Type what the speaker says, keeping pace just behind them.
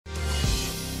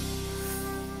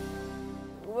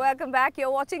Welcome back.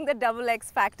 You're watching the Double X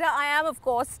Factor. I am, of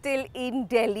course, still in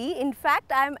Delhi. In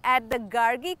fact, I'm at the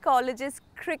Gargi College's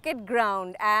cricket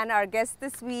ground, and our guest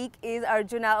this week is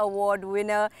Arjuna Award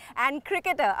winner and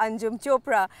cricketer Anjum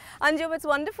Chopra. Anjum, it's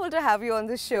wonderful to have you on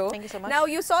the show. Thank you so much. Now,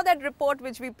 you saw that report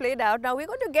which we played out. Now, we're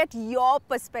going to get your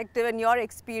perspective and your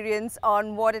experience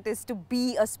on what it is to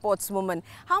be a sportswoman.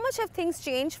 How much have things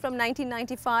changed from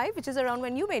 1995, which is around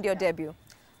when you made your debut?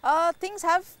 Things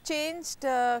have changed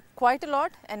quite a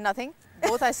lot and nothing.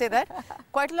 Both, I say that.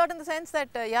 Quite a lot in the sense that,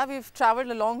 yeah, we've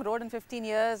traveled a long road in 15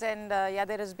 years and, yeah,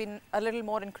 there has been a little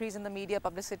more increase in the media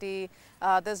publicity.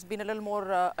 There's been a little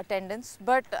more attendance.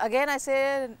 But again, I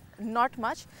say not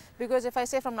much, because if I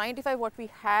say from 95 what we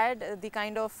had, the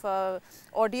kind of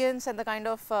audience and the kind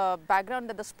of background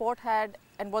that the sport had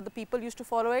and what the people used to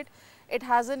follow it, it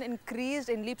hasn't increased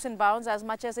in leaps and bounds as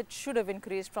much as it should have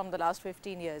increased from the last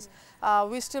 15 years.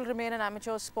 We still remain an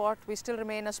amateur sport. We still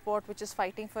remain a sport which is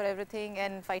fighting for everything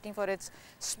and fighting for its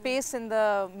space in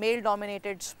the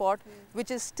male-dominated sport,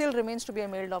 which is still remains to be a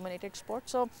male-dominated sport.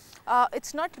 So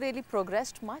it's not really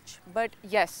progressed much, but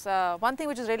yes, one thing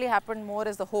which has really happened more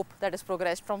is the hope that has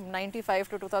progressed from 95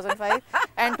 to 2005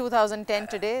 and 2010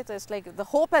 today. So it's like the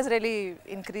hope has really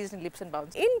increased in leaps and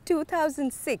bounds. In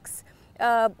 2006,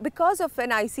 because of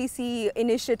an ICC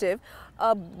initiative,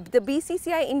 the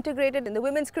BCCI integrated in the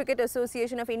Women's Cricket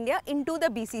Association of India into the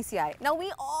BCCI. Now,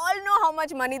 we all know how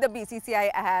much money the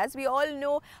BCCI has. We all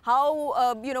know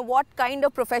how, what kind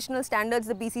of professional standards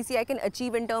the BCCI can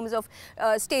achieve in terms of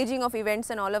staging of events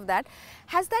and all of that.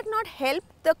 Has that not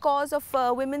helped the cause of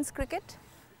women's cricket?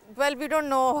 Well, we don't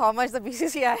know how much the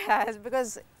BCCI has,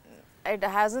 because it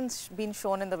hasn't been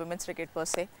shown in the women's cricket per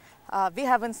se. We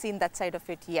haven't seen that side of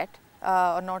it yet.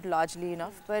 Or not largely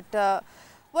enough, but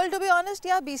well, to be honest,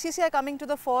 yeah, BCCI coming to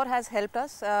the fore has helped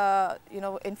us,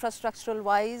 infrastructural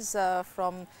wise,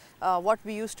 from what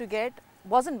we used to get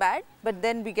wasn't bad, but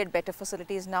then we get better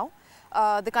facilities now.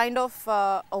 The kind of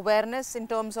awareness in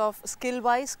terms of skill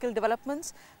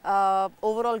developments,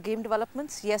 overall game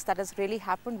developments, yes, that has really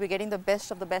happened. We're getting the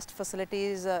best of the best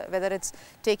facilities, whether it's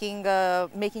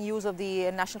making use of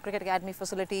the National Cricket Academy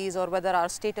facilities, or whether our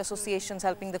state associations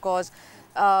helping the cause,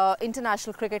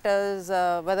 international cricketers,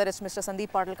 whether it's Mr. Sandeep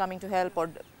Patil coming to help,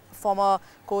 or former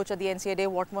coach at the NCAA,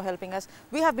 Watmore helping us.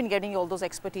 We have been getting all those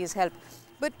expertise help.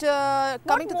 But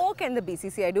what more can the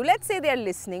BCCI do? Let's say they are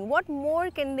listening. What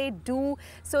more can they do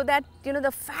so that,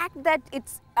 the fact that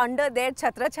it's under their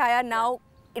Chhatra Chhaya now,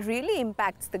 it really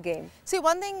impacts the game? See,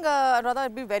 one thing, Radha, I'll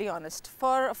be very honest.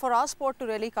 For our sport to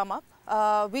really come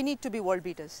up, we need to be world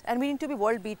beaters, and we need to be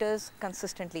world beaters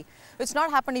consistently. It's not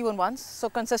happened even once, so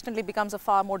consistently becomes a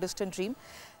far more distant dream.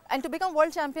 And to become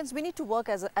world champions, we need to work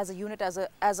as a unit,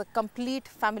 as a complete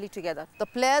family together. The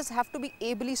players have to be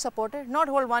ably supported, not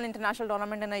hold one international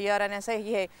tournament in a year and I say,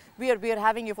 hey, we are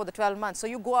having you for the 12 months. So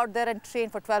you go out there and train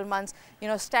for 12 months,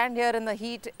 stand here in the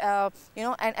heat,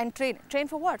 and train. Train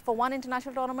for what? For one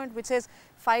international tournament, which says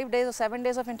 5 days or 7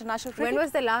 days of international cricket. When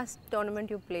was the last tournament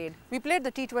you played? We played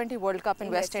the T20 World Cup in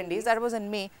West Indies. That was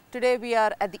in May. Today we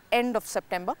are at the end of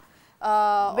September.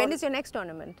 When is your next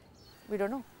tournament? We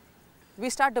don't know. We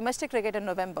start domestic cricket in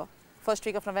November, first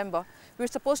week of November. We were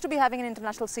supposed to be having an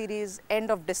international series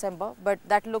end of December, but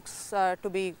that looks to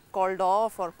be called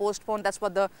off or postponed. That's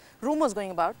what the rumours going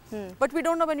about. But we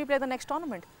don't know when we play the next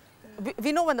tournament.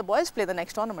 We know when the boys play the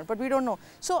next tournament, but we don't know.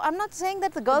 So I'm not saying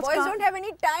that the girls don't have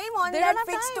any time on that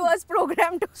fixed to us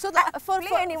program to play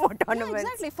any more tournaments.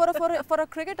 Yeah, exactly. For a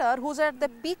cricketer who's at the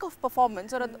peak of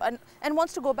performance and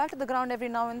wants to go back to the ground every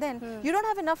now and then, you don't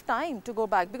have enough time to go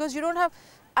back, because you don't have.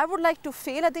 I would like to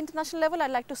fail at the international level. I'd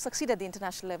like to succeed at the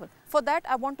international level. For that,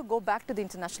 I want to go back to the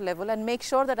international level and make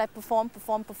sure that I perform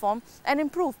and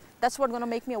improve. That's what's going to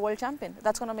make me a world champion.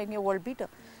 That's going to make me a world beater.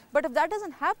 But if that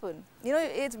doesn't happen,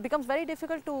 it becomes very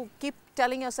difficult to keep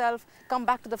telling yourself, come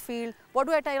back to the field. What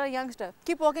do I tell a youngster?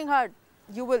 Keep working hard.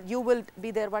 You will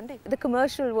be there one day. The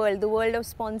commercial world, the world of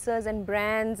sponsors and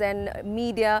brands and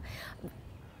media,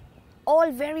 all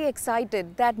very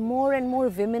excited that more and more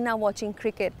women are watching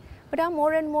cricket. But are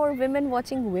more and more women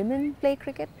watching women play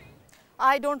cricket?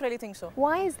 I don't really think so.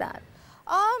 Why is that?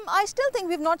 I still think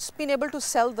we've not been able to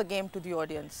sell the game to the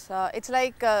audience. It's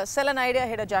like sell an idea,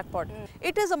 hit a jackpot.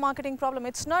 It is a marketing problem.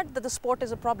 It's not that the sport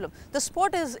is a problem. The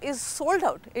sport is sold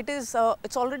out. It's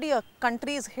already a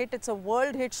country's hit. It's a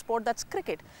world hit sport. That's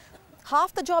cricket.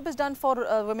 Half the job is done for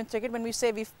women's cricket when we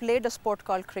say we've played a sport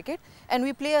called cricket, and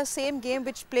we play a same game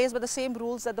which plays by the same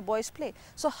rules that the boys play.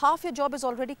 So half your job is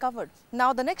already covered.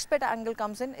 Now the next better angle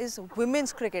comes in is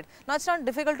women's cricket. Now it's not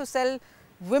difficult to sell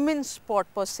women's sport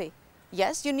per se.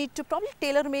 Yes, you need to probably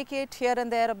tailor make it here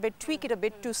and there a bit, tweak it a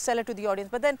bit to sell it to the audience.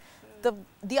 But then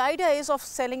the idea is of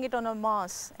selling it on a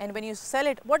mass. And when you sell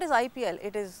it, what is IPL?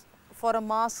 It is for a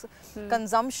mass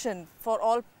consumption, for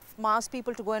all mass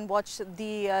people to go and watch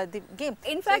the game.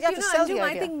 In fact, you know, Anjum,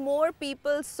 I think more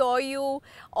people saw you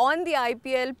on the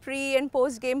IPL pre and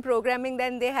post game programming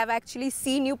than they have actually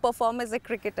seen you perform as a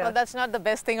cricketer. Well, that's not the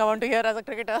best thing I want to hear as a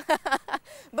cricketer.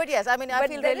 But yes, I mean, I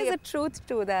feel there is a truth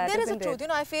to that. There is a truth. You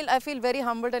know, I feel very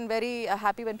humbled and very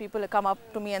happy when people come up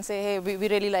to me and say, hey, we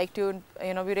really liked you. And,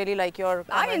 you know, we really like your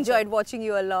comments. I enjoyed watching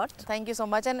you a lot. Thank you so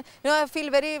much. And you know, I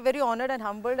feel very, very honored and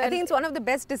humbled. I think it's one of the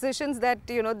best decisions that,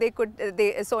 you know,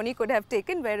 Sony could have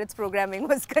taken where its programming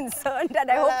was concerned, and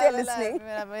I hope they're listening.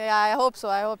 Yeah, I hope so.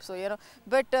 I hope so. You know,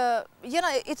 but you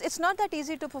know, it's not that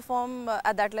easy to perform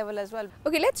at that level as well.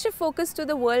 Okay, let's shift focus to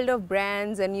the world of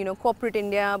brands and, you know, corporate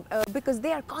India, because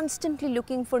they are constantly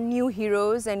looking for new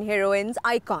heroes and heroines,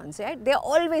 icons. Right? They are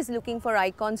always looking for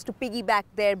icons to piggyback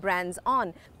their brands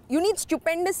on. You need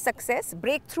stupendous success,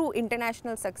 breakthrough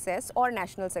international success or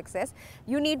national success.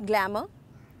 You need glamour.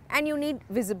 And you need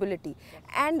visibility.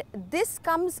 And this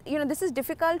comes, you know, this is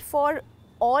difficult for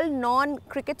all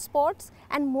non-cricket sports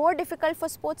and more difficult for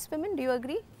sportswomen. Do you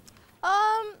agree?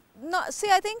 No, see,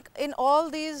 I think in all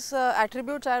these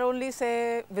attributes, I only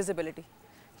say visibility.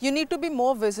 You need to be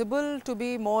more visible to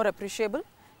be more appreciable,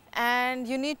 and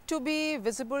you need to be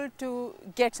visible to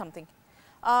get something.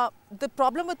 The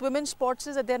problem with women's sports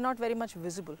is that they're not very much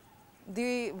visible.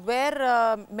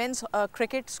 Where men's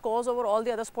cricket scores over all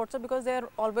the other sports are because they're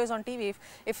always on TV.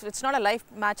 If it's not a live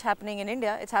match happening in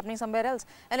India, it's happening somewhere else.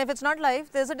 And if it's not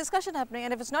live, there's a discussion happening.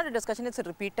 And if it's not a discussion, it's a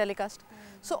repeat telecast.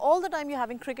 So all the time you're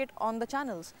having cricket on the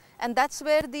channels. And that's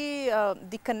where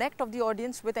the connect of the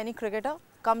audience with any cricketer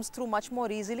comes through much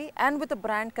more easily, and with the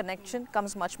brand connection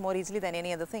comes much more easily than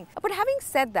any other thing. But having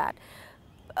said that,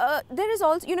 there is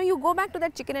also, you know, you go back to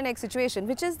that chicken and egg situation,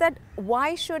 which is that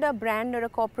why should a brand or a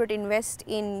corporate invest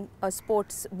in a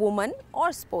sportswoman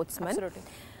or sportsman? Absolutely.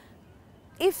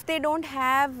 If they don't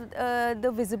have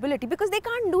the visibility, because they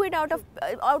can't do it out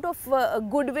of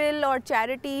goodwill or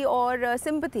charity or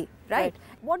sympathy, right?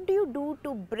 What do you do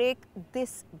to break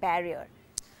this barrier?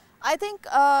 I think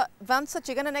once the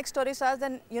chicken and egg story starts,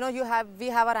 then, you know, we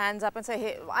have our hands up and say,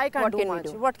 hey, I can't do much.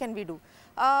 What can we do?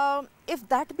 If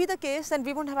that be the case, then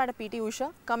we wouldn't have had a PT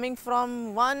Usha coming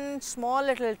from one small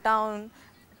little town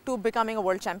to becoming a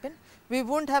world champion. We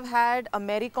wouldn't have had a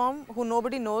Mary Kom, who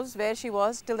nobody knows where she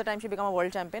was till the time she became a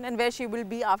world champion and where she will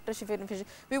be after she finishes.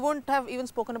 We wouldn't have even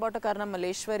spoken about a Karna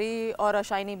Malleshwari or a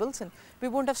Shiny Wilson. We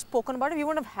wouldn't have spoken about it. We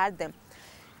wouldn't have had them.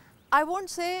 I won't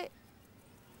say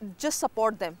just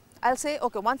support them. I'll say,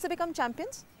 okay, once they become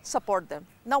champions, support them.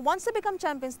 Now, once they become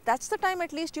champions, that's the time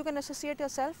at least you can associate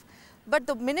yourself. But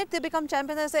the minute they become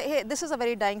champions, I say, hey, this is a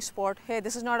very dying sport. Hey,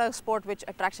 this is not a sport which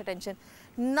attracts attention.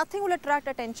 Nothing will attract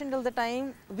attention till the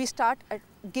time we start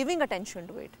giving attention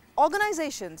to it.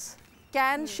 Organizations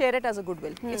can share it as a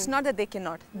goodwill. It's not that they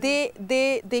cannot. They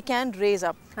can raise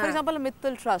up. For example, a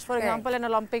Mittal Trust, for example, an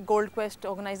Olympic Gold Quest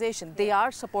organization, they are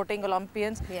supporting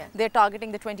Olympians. They're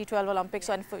targeting the 2012 Olympics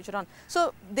and future on.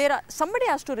 So somebody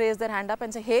has to raise their hand up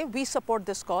and say, hey, we support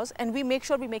this cause and we make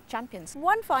sure we make champions.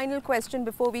 One final question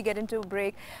before we get into a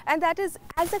break, and that is,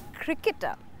 as a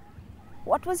cricketer,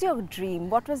 what was your dream?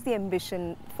 What was the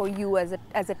ambition for you as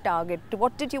a target?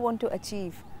 What did you want to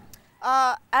achieve?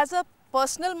 As a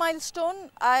personal milestone,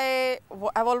 I've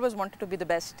always wanted to be the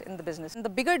best in the business. And the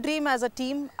bigger dream as a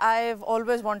team, I've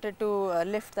always wanted to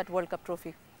lift that World Cup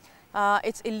trophy.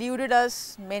 It's eluded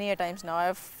us many a times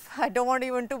now. I don't want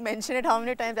even to mention it how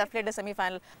many times I've played a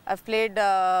semi-final. I've played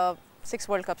 6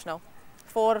 World Cups now.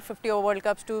 4 50-over World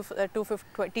Cups, 2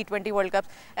 T20 World Cups,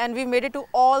 and we've made it to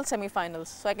all semi-finals.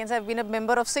 So I can say I've been a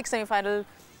member of 6 semi-final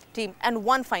team and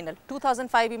 1 final.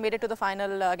 2005 we made it to the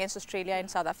final against Australia in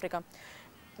South Africa.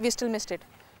 We still missed it.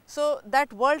 So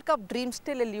that World Cup dream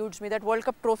still eludes me, that World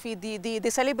Cup trophy, the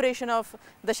celebration of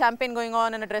the champagne going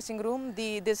on in a dressing room,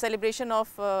 the celebration of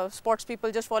sports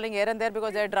people just falling here and there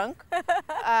because they're drunk.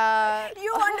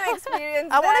 You want to experience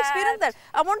that? I want to experience that.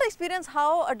 I want to experience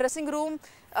how a dressing room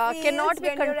cannot be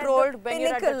controlled when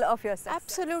you're at the pinnacle of your success.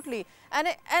 Absolutely. And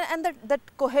that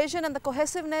cohesion and the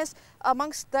cohesiveness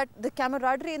amongst the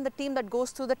camaraderie in the team that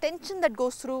goes through, the tension that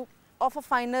goes through of a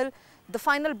final, the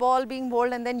final ball being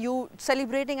bowled and then you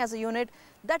celebrating as a unit,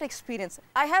 that experience.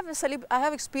 I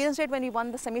have experienced it when we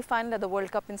won the semi-final at the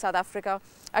World Cup in South Africa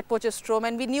at Potchefstroom,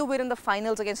 and we knew we were in the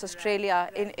finals against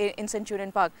Australia in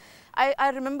Centurion Park.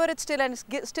 I remember it still, and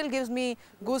it still gives me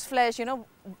goose flesh, you know.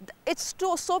 It's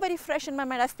so very fresh in my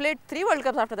mind. I've played 3 World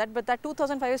Cups after that, but that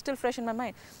 2005 is still fresh in my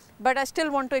mind. But I still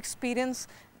want to experience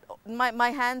my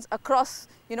hands across,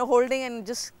 you know, holding and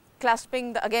just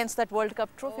clasping against that World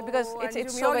Cup trophy, because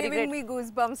it's so very great. You're giving me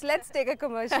goosebumps. Let's take a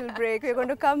commercial break. We're going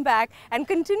to come back and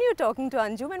continue talking to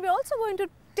Anjum, and we're also going to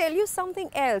tell you something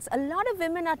else. A lot of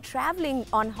women are traveling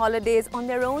on holidays on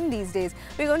their own these days.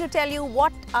 We're going to tell you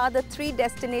what are the 3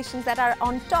 destinations that are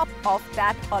on top of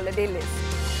that holiday list.